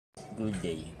Good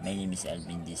day, my name is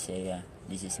Alvin Disea.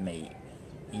 This is my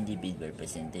individual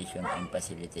presentation and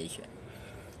facilitation.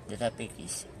 The topic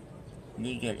is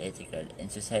legal, ethical, and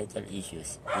societal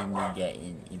issues in media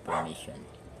and information.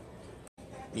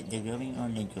 With the growing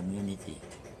online community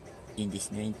in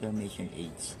this new information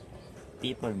age,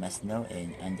 people must know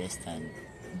and understand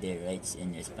their rights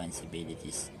and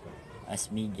responsibilities as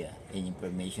media and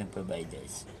information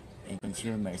providers and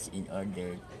consumers in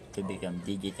order to become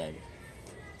digital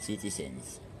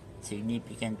citizens.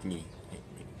 Significantly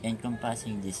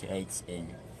encompassing these rights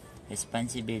and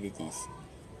responsibilities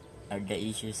are the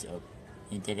issues of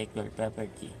intellectual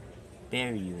property,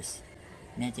 fair use,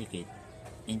 etiquette,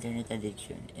 internet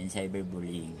addiction, and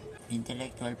cyberbullying.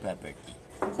 Intellectual property.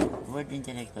 World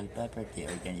Intellectual Property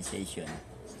Organization,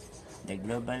 the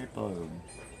Global Forum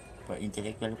for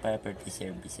Intellectual Property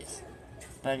Services,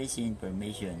 Policy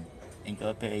Information and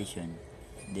Cooperation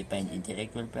define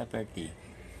intellectual property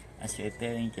as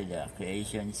referring to the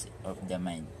creations of the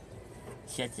mind,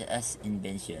 such as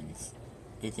inventions,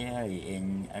 literary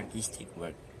and artistic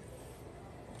work,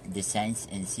 designs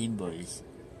and symbols,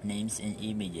 names and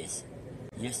images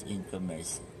used in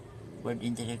commerce. World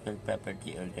Intellectual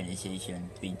Property Organization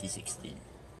 2016.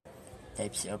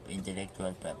 Types of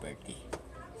intellectual property.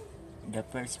 The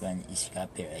first one is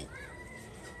copyright.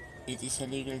 It is a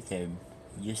legal term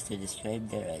used to describe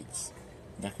the rights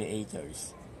the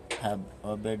creators have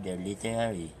over their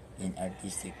literary and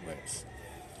artistic works.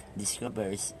 This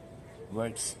covers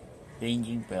works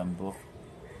ranging from book,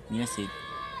 music,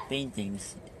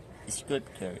 paintings,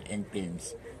 sculpture, and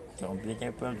films to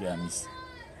computer programs,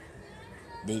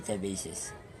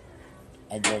 databases,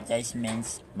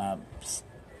 advertisements, maps,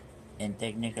 and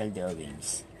technical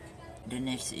drawings. The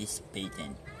next is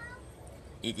patent.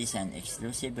 It is an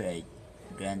exclusive right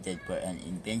granted for an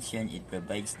invention. It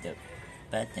provides the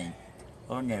patent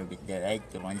owner with the right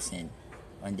to consent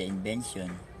on the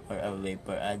invention or a way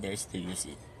for others to use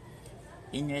it.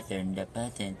 In return, the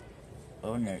patent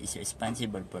owner is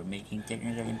responsible for making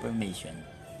technical information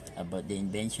about the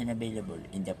invention available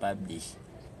in the published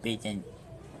patent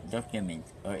document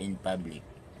or in public.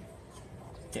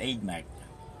 Trademark.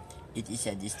 It is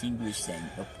a distinguished sign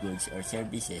of goods or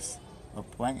services of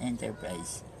one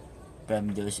enterprise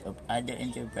from those of other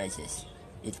enterprises.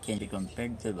 It can be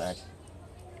compared to what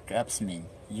craftsmen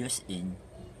used in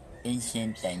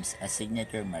ancient times as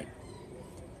signature mark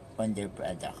on their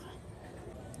product.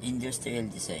 Industrial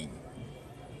design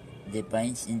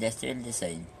defines industrial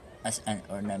design as an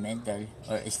ornamental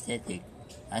or aesthetic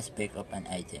aspect of an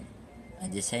item. A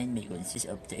design may consist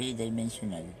of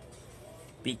three-dimensional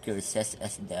features such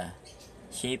as the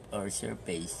shape or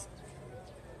surface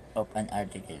of an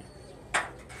article,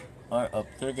 or of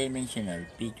two-dimensional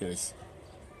features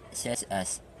such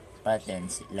as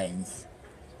patterns, lines,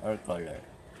 or color.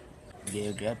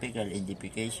 Geographical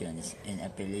identifications and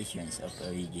appellations of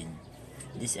origin.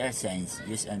 These are signs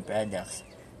used on products,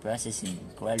 processing,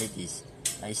 qualities,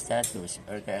 status,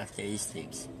 or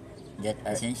characteristics that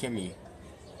are essentially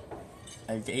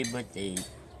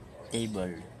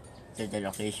attributable to the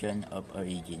location of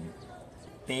origin.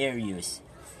 Fair use.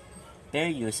 Fair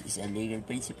use is a legal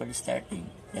principle stating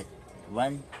that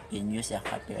one can use a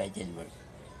copyrighted work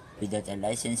without a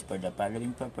license for the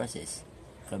following purposes: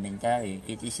 commentary,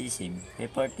 criticism,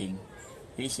 reporting,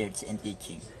 research, and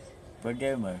teaching.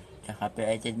 Furthermore, the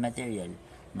copyrighted material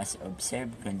must observe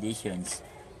conditions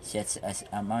such as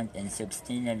amount and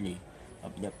substantiality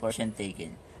of the portion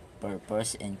taken,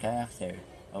 purpose and character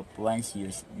of one's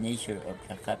use, nature of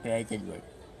the copyrighted work,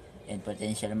 and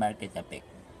potential market effect.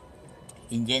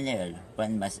 In general,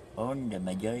 one must own the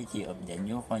majority of the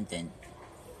new content,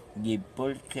 give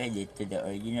full credit to the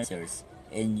original source,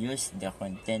 and use the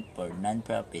content for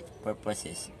non-profit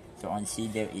purposes to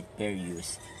consider it fair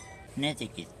use.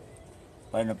 Etiquette.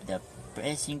 One of the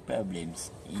pressing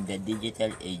problems in the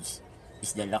digital age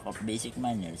is the lack of basic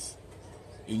manners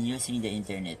in using the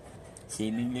internet.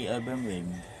 Seemingly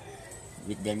overwhelmed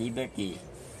with the liberty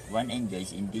one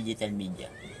enjoys in digital media,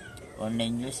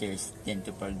 online users tend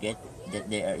to forget that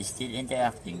they are still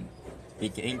interacting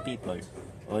with real people,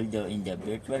 although in the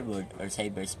virtual world or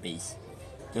cyberspace.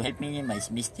 To help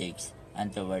minimize mistakes,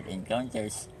 untoward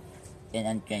encounters, and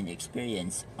unkind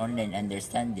experience, online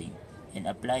understanding and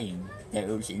applying the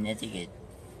rules in etiquette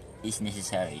is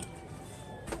necessary.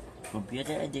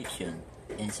 Computer addiction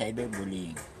and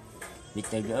cyberbullying. With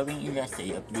the growing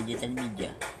industry of digital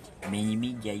media, many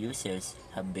media users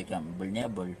have become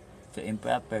vulnerable to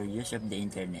improper use of the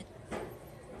internet.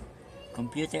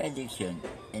 Computer addiction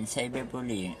and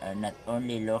cyberbullying are not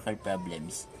only local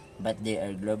problems, but they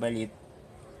are globally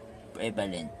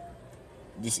prevalent.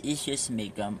 These issues may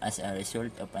come as a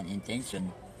result of an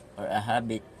intention or a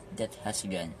habit that has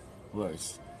gone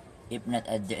worse. If not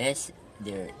addressed,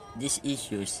 these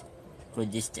issues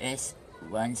could distress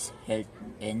one's health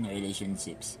and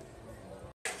relationships.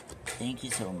 Thank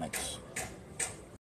you so much.